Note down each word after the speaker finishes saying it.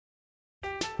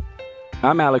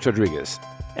I'm Alex Rodriguez.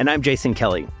 And I'm Jason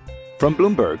Kelly. From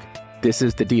Bloomberg, this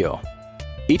is The Deal.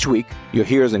 Each week, you'll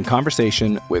hear us in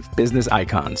conversation with business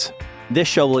icons. This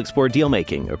show will explore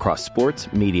deal-making across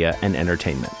sports, media, and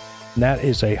entertainment. That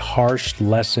is a harsh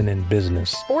lesson in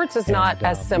business. Sports is not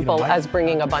as simple as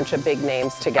bringing a bunch of big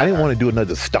names together. I didn't want to do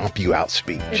another stomp you out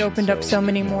speech. It opened up so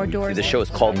many more doors. The show is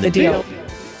called The Deal.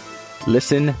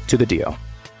 Listen to The Deal.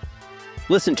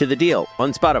 Listen to The Deal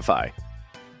on Spotify.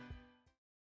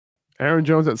 Aaron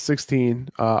Jones at 16.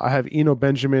 I have Eno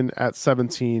Benjamin at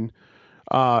 17.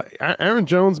 Aaron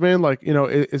Jones, man,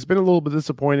 it's been a little bit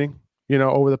disappointing,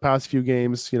 over the past few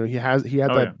games. He had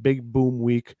that big boom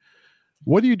week.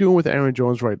 What are you doing with Aaron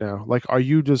Jones right now? Are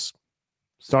you just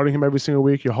starting him every single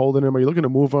week? You're holding him? Are you looking to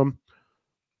move him?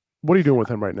 What are you doing with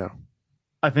him right now?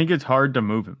 I think it's hard to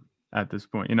move him at this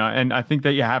point, and I think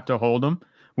that you have to hold him.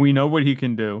 We know what he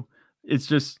can do. It's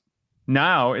just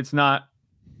now it's not,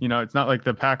 it's not like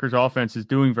the Packers offense is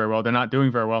doing very well. They're not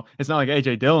doing very well. It's not like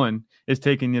A.J. Dillon is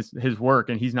taking his work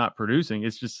and he's not producing.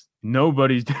 It's just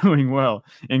nobody's doing well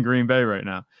in Green Bay right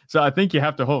now. So I think you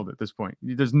have to hold at this point.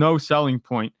 There's no selling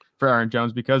point for Aaron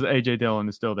Jones because A.J. Dillon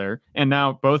is still there. And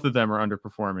now both of them are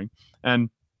underperforming. And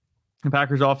the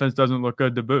Packers offense doesn't look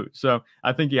good to boot. So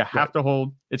I think you have to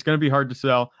hold. It's going to be hard to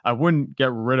sell. I wouldn't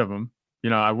get rid of him.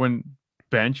 I wouldn't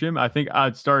bench him. I think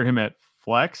I'd start him at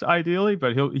flex ideally,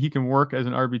 but he can work as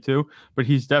an RB2, but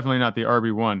he's definitely not the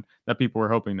RB1 that people were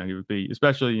hoping that he would be.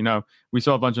 Especially, we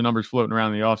saw a bunch of numbers floating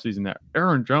around in the offseason that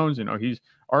Aaron Jones, he's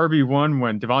RB1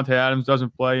 when Devontae Adams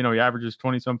doesn't play. He averages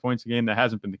 20-some points a game. That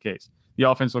hasn't been the case. The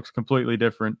offense looks completely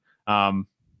different.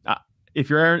 If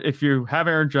you have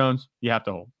Aaron Jones, you have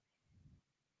to hold.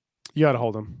 You got to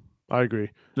hold him. I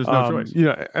agree. There's no choice.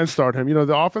 And start him.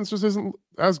 The offense just isn't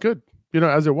as good.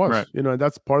 As it was, right. And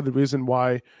that's part of the reason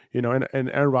why, and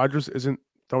Aaron Rodgers isn't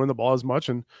throwing the ball as much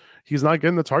and he's not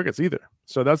getting the targets either.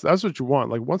 So that's what you want.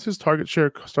 Once his target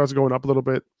share starts going up a little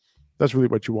bit, that's really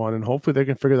what you want. And hopefully they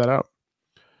can figure that out.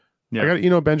 Yeah. I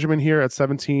got, Benjamin here at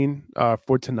 17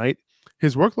 for tonight.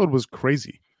 His workload was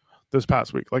crazy this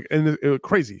past week. It was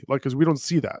crazy. Because we don't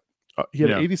see that. He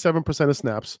had 87% of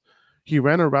snaps. He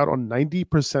ran a route on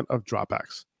 90% of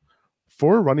dropbacks.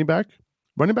 For a running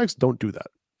backs don't do that.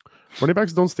 Running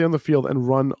backs don't stay on the field and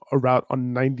run a route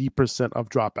on 90% of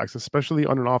dropbacks, especially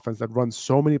on an offense that runs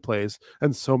so many plays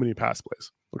and so many pass plays.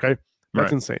 Okay?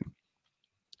 That's insane.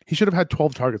 He should have had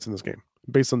 12 targets in this game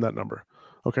based on that number.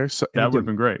 Okay? So that would have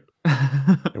been great.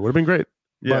 It would have been great.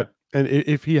 Yeah. And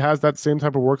if he has that same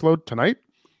type of workload tonight,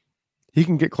 he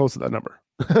can get close to that number.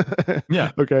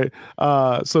 Yeah. Okay.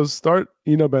 So start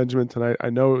Benjamin tonight. I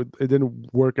know it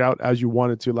didn't work out as you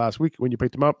wanted to last week when you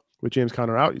picked him up with James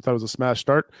Conner out. You thought it was a smash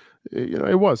start.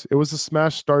 It was a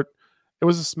smash start. It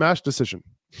was a smash decision.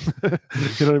 You know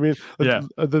what I mean? Yeah.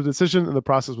 The decision and the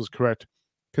process was correct.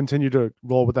 Continue to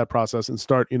roll with that process and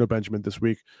start Benjamin this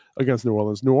week against New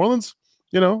Orleans. New Orleans,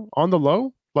 on the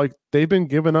low, they've been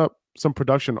giving up some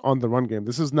production on the run game.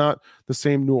 This is not the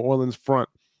same New Orleans front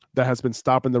that has been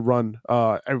stopping the run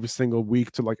every single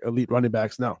week to elite running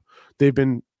backs. No, they've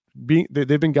been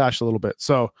gashed a little bit.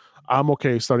 So I'm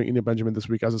okay starting Eno Benjamin this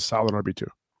week as a solid RB2.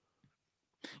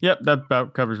 Yep, that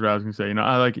about covers what I was going to say.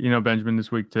 I like Benjamin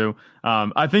this week too.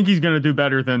 I think he's going to do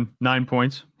better than 9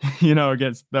 points,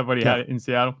 against what he had in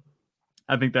Seattle.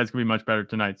 I think that's going to be much better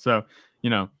tonight. So,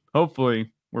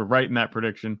 hopefully we're right in that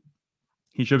prediction.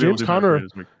 He should be able to do better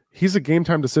this week. He's a game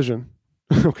time decision.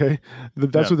 Okay,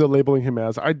 that's what they're labeling him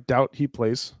as. I doubt he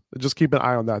plays. Just keep an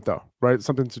eye on that, though. Right,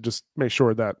 something to just make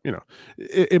sure that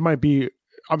it might be.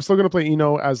 I'm still going to play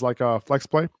Eno as a flex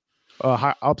play,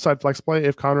 high upside flex play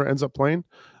if Conner ends up playing,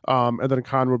 and then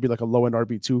Conner would be a low end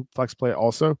RB2 flex play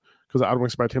also because I don't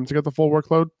expect him to get the full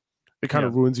workload. It kind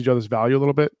of ruins each other's value a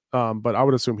little bit, but I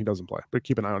would assume he doesn't play. But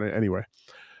keep an eye on it anyway.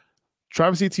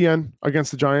 Travis Etienne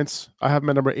against the Giants. I have him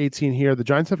at number 18 here. The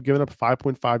Giants have given up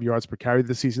 5.5 yards per carry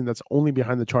this season. That's only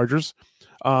behind the Chargers.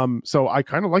 So I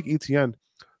kind of like Etienne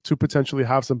to potentially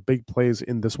have some big plays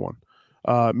in this one.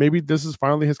 Maybe this is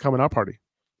finally his coming out party.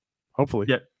 Hopefully.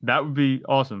 Yeah, that would be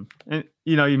awesome. And,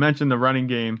 you mentioned the running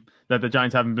game that the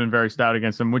Giants haven't been very stout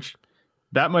against them, which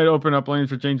that might open up lanes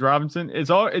for James Robinson.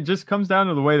 It just comes down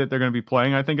to the way that they're going to be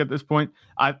playing. I think at this point,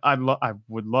 I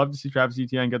would love to see Travis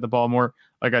Etienne get the ball more.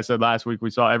 Like I said last week, we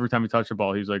saw every time he touched the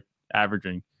ball, he was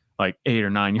averaging 8 or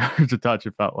 9 yards a touch.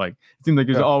 It felt like it seemed like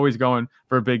he was always going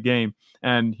for a big game,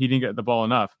 and he didn't get the ball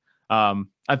enough.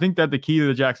 I think that the key to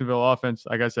the Jacksonville offense,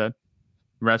 like I said,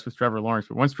 rests with Trevor Lawrence.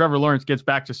 But once Trevor Lawrence gets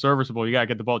back to serviceable, you got to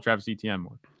get the ball to Travis Etienne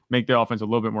more, make the offense a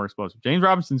little bit more explosive. James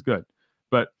Robinson's good,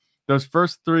 but those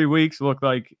first 3 weeks look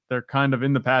like they're kind of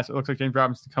in the past. It looks like James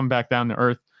Robinson come back down to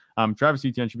earth. Travis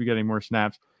Etienne should be getting more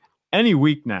snaps. any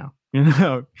week now,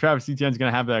 Travis Etienne's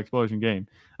going to have that explosion game.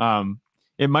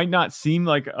 It might not seem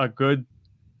like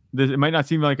it might not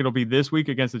seem like it'll be this week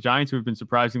against the Giants, who have been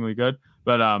surprisingly good,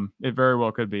 but it very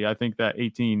well could be. I think that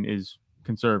 18 is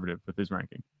conservative with his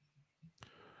ranking.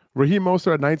 Raheem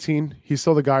Mostert at 19. He's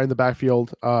still the guy in the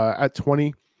backfield. At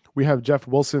 20, we have Jeff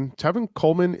Wilson. Tevin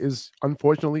Coleman is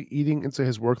unfortunately eating into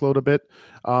his workload a bit,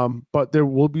 but there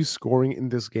will be scoring in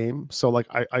this game. So like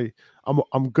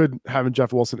I'm good having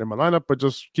Jeff Wilson in my lineup, but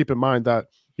just keep in mind that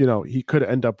he could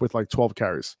end up with like 12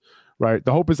 carries, right?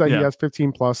 The hope is that he has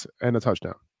 15 plus and a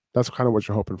touchdown. That's kind of what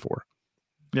you're hoping for.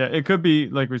 Yeah, it could be,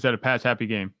 like we said, a pass happy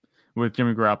game with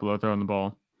Jimmy Garoppolo throwing the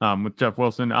ball. With Jeff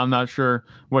Wilson, I'm not sure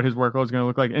what his workload is going to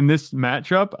look like in this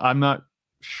matchup. I'm not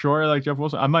sure I like Jeff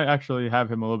Wilson. I might actually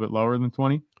have him a little bit lower than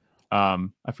 20. I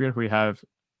forget if we have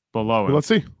below him. Let's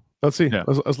see. Yeah.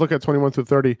 Let's look at 21 through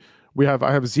 30.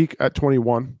 I have Zeke at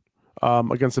 21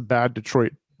 against a bad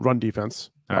Detroit run defense.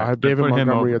 Right. I have David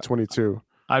Montgomery at 22.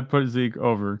 I'd put Zeke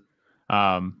over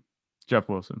Jeff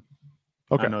Wilson.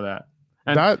 Okay, I know that.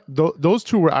 And those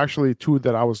two were actually two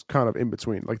that I was kind of in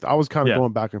between. Like I was kind of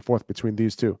going back and forth between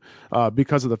these two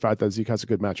because of the fact that Zeke has a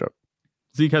good matchup.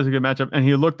 Zeke has a good matchup, and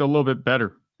he looked a little bit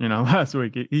better, last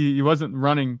week. He wasn't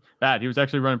running bad. He was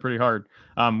actually running pretty hard.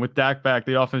 With Dak back,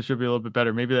 the offense should be a little bit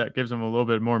better. Maybe that gives him a little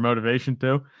bit more motivation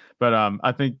too. But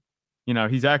I think,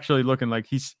 he's actually looking like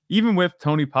even with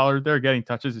Tony Pollard there getting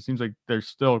touches, it seems like they're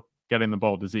still getting the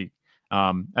ball to Zeke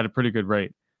at a pretty good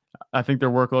rate. I think their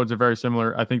workloads are very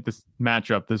similar. I think this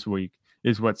matchup this week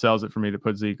is what sells it for me to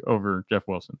put Zeke over Jeff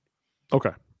Wilson.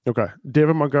 Okay.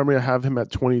 David Montgomery, I have him at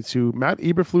 22. Matt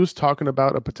Eberflus talking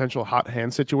about a potential hot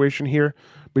hand situation here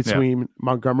between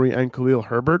Montgomery and Khalil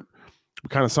Herbert. We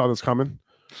kind of saw this coming,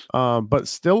 but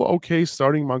still okay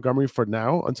starting Montgomery for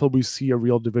now until we see a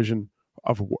real division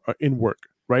in work,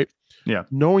 right? Yeah.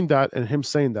 Knowing that and him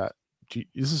saying that,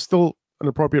 is this still an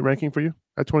appropriate ranking for you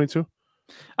at 22?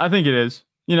 I think it is.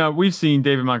 We've seen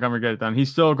David Montgomery get it done. He's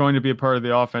still going to be a part of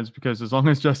the offense because as long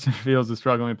as Justin Fields is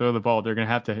struggling to throw the ball, they're going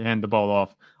to have to hand the ball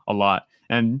off a lot.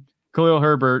 And Khalil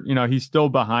Herbert, he's still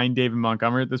behind David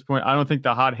Montgomery at this point. I don't think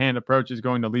the hot hand approach is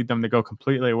going to lead them to go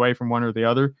completely away from one or the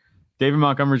other. David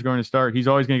Montgomery is going to start. He's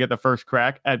always going to get the first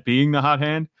crack at being the hot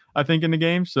hand, I think, in the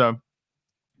game. So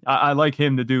I like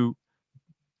him to do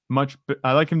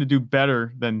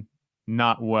better than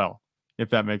not well, if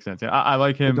that makes sense. I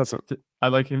like him. It doesn't. I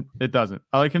like him. It doesn't.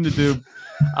 I like him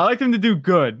to do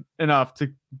good enough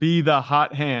to be the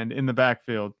hot hand in the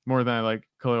backfield more than I like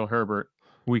Khalil Herbert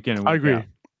week in and week out.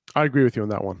 I agree with you on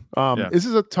that one. This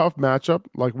is a tough matchup.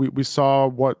 Like we saw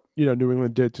what New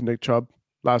England did to Nick Chubb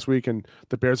last week, and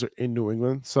the Bears are in New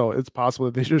England, so it's possible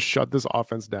that they just shut this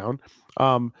offense down.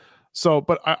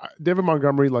 But David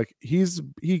Montgomery, like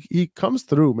he comes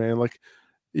through, man. Like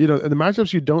in the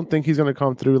matchups you don't think he's going to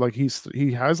come through. Like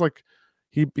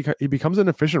he becomes an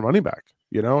efficient running back,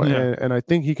 and I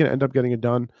think he can end up getting it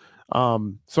done.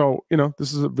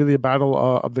 This is really a battle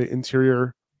of the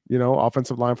interior,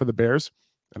 offensive line for the Bears,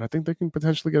 and I think they can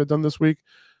potentially get it done this week.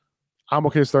 I'm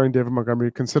okay starting David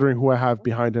Montgomery, considering who I have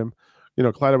behind him.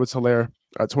 Clyde Edwards-Helaire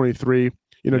at 23.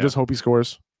 Just hope he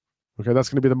scores. Okay, that's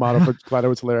going to be the motto for Clyde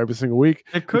Edwards-Helaire every single week.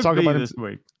 It could be this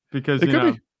week because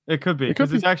it could be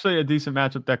because it's actually a decent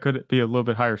matchup that could be a little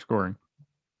bit higher scoring.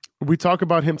 We talk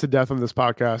about him to death on this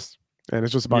podcast, and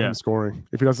it's just about him scoring.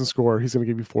 If he doesn't score, he's going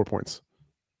to give you 4 points.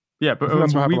 Yeah, but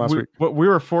that's what happened last week. We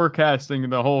were forecasting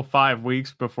the whole 5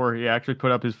 weeks before he actually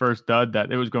put up his first dud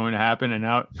that it was going to happen, and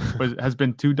now has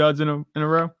been 2 duds in a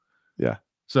row. Yeah.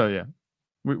 So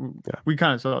we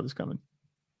kind of saw this coming.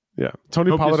 Yeah.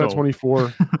 Tony Pollard at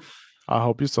 24. I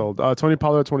hope you sold. Tony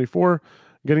Pollard at 24,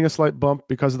 getting a slight bump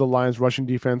because of the Lions' rushing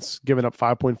defense, giving up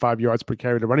 5.5 yards per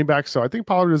carry to running back. So I think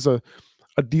Pollard is a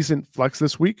decent flex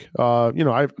this week.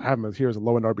 I have him here as a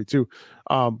low end RB2,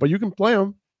 but you can play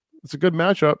him. It's a good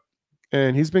matchup,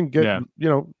 and he's been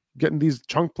getting these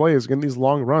chunk plays, getting these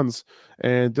long runs,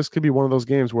 and this could be one of those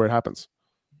games where it happens.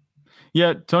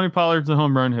 Yeah, Tony Pollard's a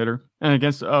home run hitter, and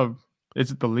against is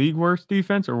it the league worst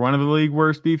defense or one of the league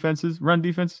worst run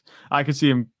defense? I could see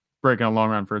him breaking a long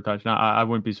run for a touchdown. I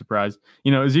wouldn't be surprised.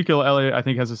 Ezekiel Elliott, I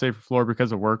think, has a safer floor because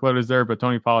the workload is there, but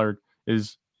Tony Pollard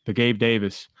is the Gabe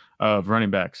Davis of running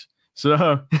backs.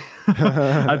 So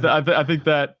I think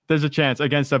that there's a chance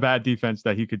against a bad defense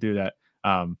that he could do that.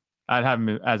 I'd have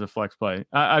him as a flex play.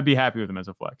 I'd be happy with him as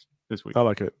a flex this week. I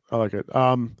like it. I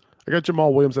got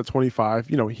Jamal Williams at 25.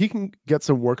 He can get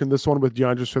some work in this one with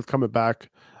DeAndre Swift coming back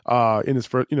in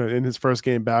his first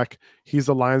game back. He's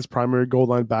the Lions' primary goal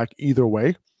line back either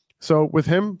way. So with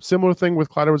him, similar thing with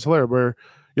Clyde Edwards-Helaire, where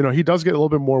he does get a little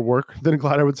bit more work than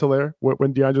Clyde Edwards-Helaire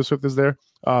when DeAndre Swift is there.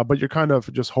 But you're kind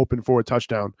of just hoping for a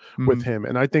touchdown with him.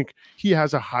 And I think he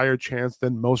has a higher chance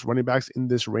than most running backs in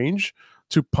this range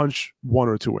to punch 1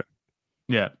 or 2 in.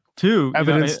 Yeah. 2.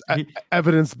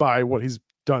 Evidenced by what he's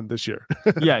done this year.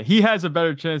 Yeah. He has a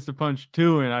better chance to punch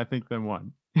 2 in, I think, than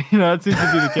 1. That seems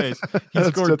to be the case. He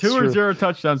scored 2 or 0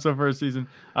 touchdowns so far this season.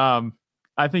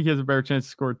 I think he has a better chance to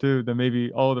score 2 than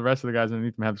maybe all the rest of the guys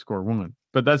underneath him have to score 1.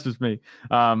 But that's just me.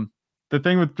 The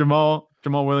thing with Jamal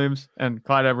Williams and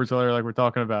Clyde Edwards-Helaire, like we're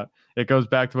talking about, it goes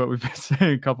back to what we've been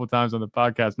saying a couple of times on the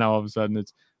podcast. Now all of a sudden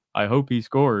it's, I hope he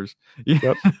scores.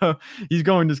 Yep. He's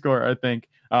going to score, I think.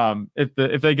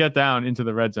 If they get down into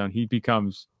the red zone, he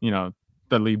becomes, the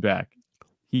lead back.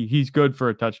 He's good for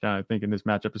a touchdown, I think, in this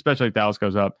matchup, especially if Dallas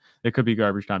goes up. It could be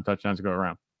garbage time touchdowns to go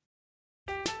around.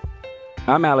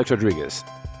 I'm Alex Rodriguez.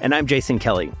 And I'm Jason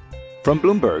Kelly. From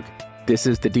Bloomberg, this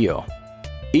is The Deal.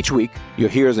 Each week, you'll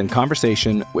hear us in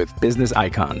conversation with business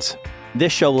icons.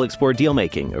 This show will explore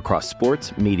deal-making across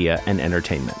sports, media, and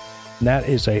entertainment. That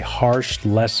is a harsh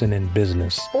lesson in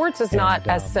business. Sports is not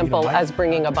as simple as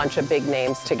bringing a bunch of big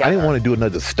names together. I didn't want to do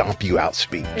another stomp you out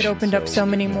speech. It opened up so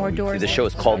many more doors. The show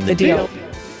is called The Deal.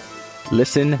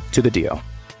 Listen to The Deal.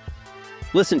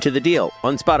 Listen to The Deal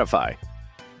on Spotify.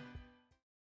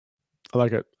 I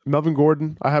like it. Melvin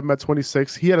Gordon, I have him at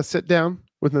 26. He had a sit down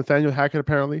with Nathaniel Hackett,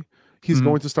 apparently. He's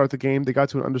going to start the game. They got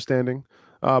to an understanding.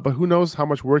 But who knows how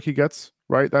much work he gets,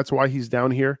 right? That's why he's down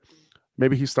here.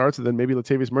 Maybe he starts, and then maybe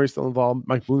Latavius Murray's still involved.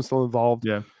 Mike Boone's still involved.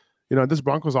 Yeah. This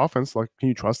Broncos offense, like, can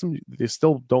you trust them? They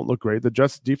still don't look great. The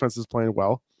Jets defense is playing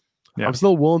well. Yeah. I'm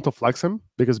still willing to flex him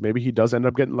because maybe he does end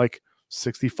up getting like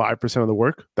 65% of the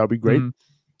work. That would be great.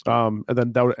 And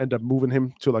then that would end up moving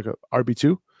him to like a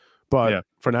RB2. But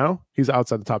for now, he's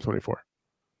outside the top 24.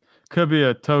 Could be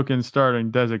a token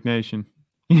starting designation.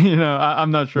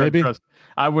 I'm not sure.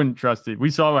 I wouldn't trust it. We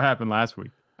saw what happened last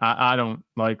week. I don't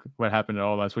like what happened at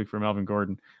all last week for Melvin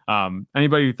Gordon.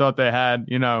 Anybody who thought they had,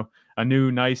 a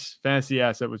new nice fantasy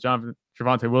asset with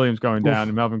Javonte Williams going down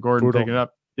and Melvin Gordon picking it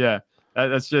up. Yeah,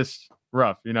 that's just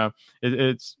rough.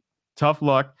 It's tough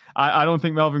luck. I don't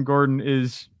think Melvin Gordon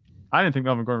I didn't think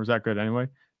Melvin Gordon was that good anyway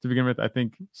to begin with. I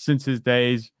think since his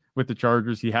days with the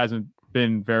Chargers, he hasn't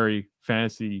been very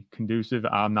fantasy conducive.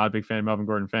 I'm not a big fan of Melvin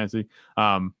Gordon fantasy.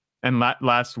 And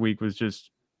last week was just,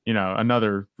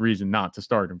 another reason not to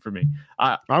start him for me.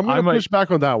 I'm going to push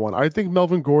back on that one. I think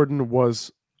Melvin Gordon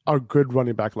was a good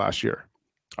running back last year.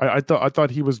 I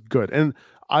thought he was good. And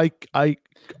I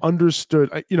understood,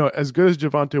 as good as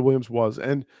Javonte Williams was,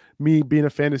 and me being a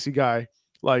fantasy guy,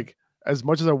 like as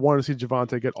much as I wanted to see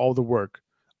Javonte get all the work,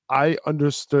 I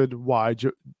understood why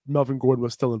Melvin Gordon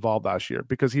was still involved last year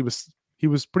because he was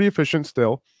pretty efficient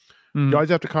still. Yards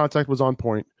after contact was on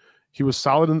point. He was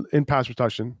solid in pass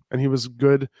protection, and he was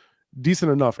good, decent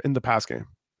enough in the pass game,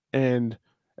 and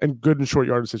good in short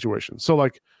yardage situations. So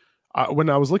like when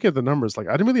I was looking at the numbers, like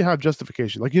I didn't really have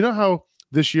justification. Like how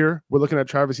this year we're looking at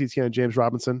Travis Etienne and James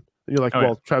Robinson, and you're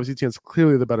like, Travis Etienne's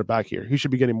clearly the better back here. He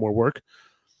should be getting more work.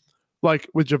 Like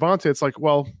with Javonte, it's like,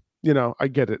 well, I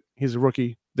get it. He's a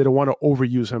rookie. They don't want to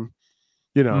overuse him,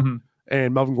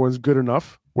 and Melvin Gordon's good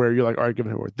enough where you're like, all right, give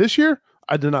him work. This year,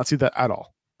 I did not see that at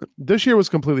all. This year was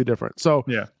completely different. So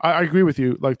yeah, I agree with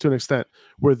you, like to an extent,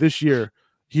 where this year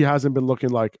he hasn't been looking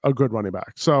like a good running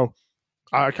back. So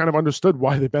I kind of understood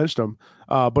why they benched him,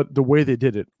 but the way they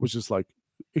did it was just like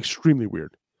extremely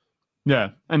weird. Yeah,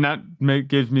 and that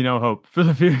gives me no hope for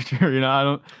the future. I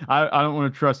don't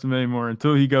want to trust him anymore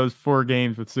until he goes 4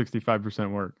 games with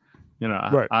 65% work.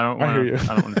 Right. I don't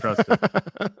want to trust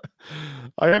it.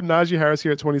 I have Najee Harris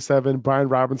here at 27, Brian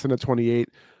Robinson at 28,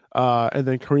 and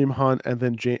then Kareem Hunt, and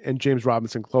then James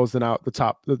Robinson closing out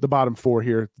the bottom 4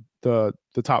 here, the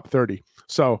top 30.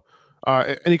 So,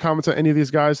 any comments on any of these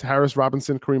guys? Harris,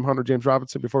 Robinson, Kareem Hunt, or James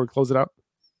Robinson before we close it out?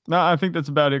 No, I think that's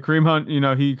about it. Kareem Hunt,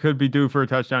 he could be due for a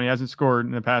touchdown. He hasn't scored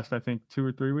in the past, I think, 2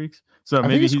 or 3 weeks. So I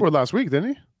think he scored last week,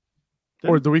 didn't he?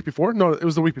 Or the week before? No, it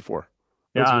was the week before.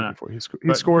 Yeah,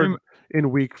 he scored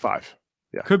in week 5.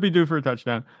 Yeah, could be due for a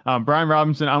touchdown. Brian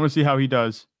Robinson, I want to see how he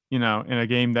does. In a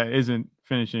game that isn't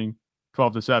finishing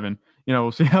 12-7.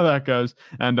 We'll see how that goes.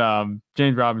 And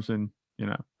James Robinson,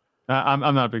 I'm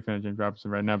not a big fan of James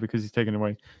Robinson right now because he's taking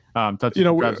away touches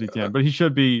from Travis Etienne, but he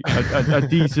should be a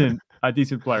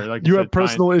decent player. Like you have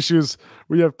personal issues.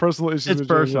 We have personal issues. It's with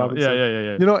personal. James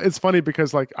Robinson. Yeah. It's funny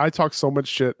because like I talk so much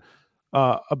shit.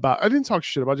 I didn't talk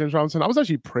shit about James Robinson. I was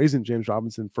actually praising James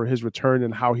Robinson for his return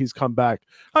and how he's come back.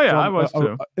 Oh yeah, I was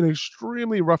too. An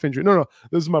extremely rough injury. No,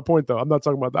 this is my point though. I'm not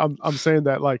talking about that. I'm saying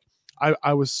that like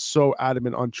I was so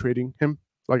adamant on trading him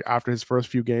like after his first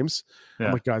few games. Yeah.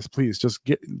 I'm like, guys, please just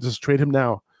trade him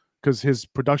now because his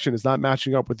production is not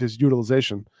matching up with his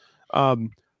utilization.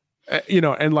 And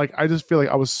like I just feel like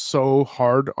I was so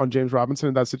hard on James Robinson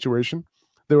in that situation.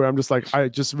 Where I'm just like, I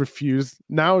just refused.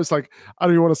 Now it's like I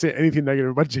don't even want to say anything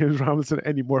negative about James Robinson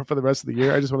anymore for the rest of the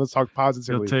year. I just want to talk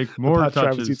positively. He'll take more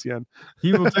touches.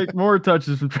 He will take more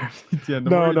touches from Travis Etienne.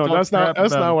 No, that's not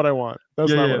what I want.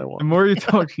 That's not what I want. The more you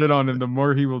talk shit on him, the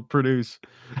more he will produce.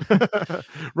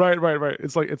 Right.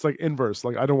 It's like inverse.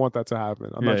 Like I don't want that to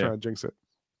happen. I'm not trying to jinx it.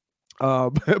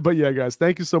 But yeah, guys,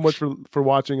 thank you so much for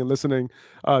watching and listening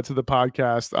to the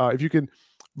podcast. If you can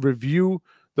review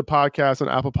the podcast on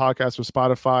Apple Podcasts or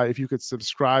Spotify, if you could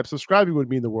subscribing would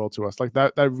mean the world to us. Like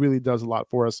that really does a lot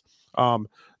for us.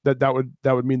 That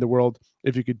would mean the world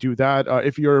if you could do that.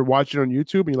 If you're watching on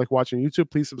YouTube and you like watching YouTube,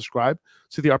 please subscribe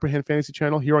to the Upper Hand Fantasy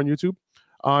channel here on YouTube.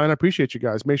 And I appreciate you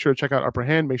guys. Make sure to check out Upper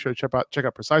Hand. Make sure to check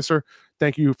out Preciser.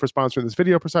 Thank you for sponsoring this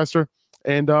video, Preciser.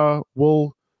 And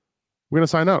we're going to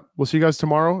sign out. We'll see you guys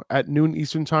tomorrow at noon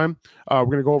Eastern time. We're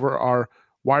going to go over our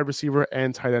wide receiver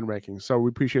and tight end rankings. So we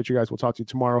appreciate you guys. We'll talk to you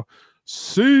tomorrow.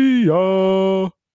 See ya.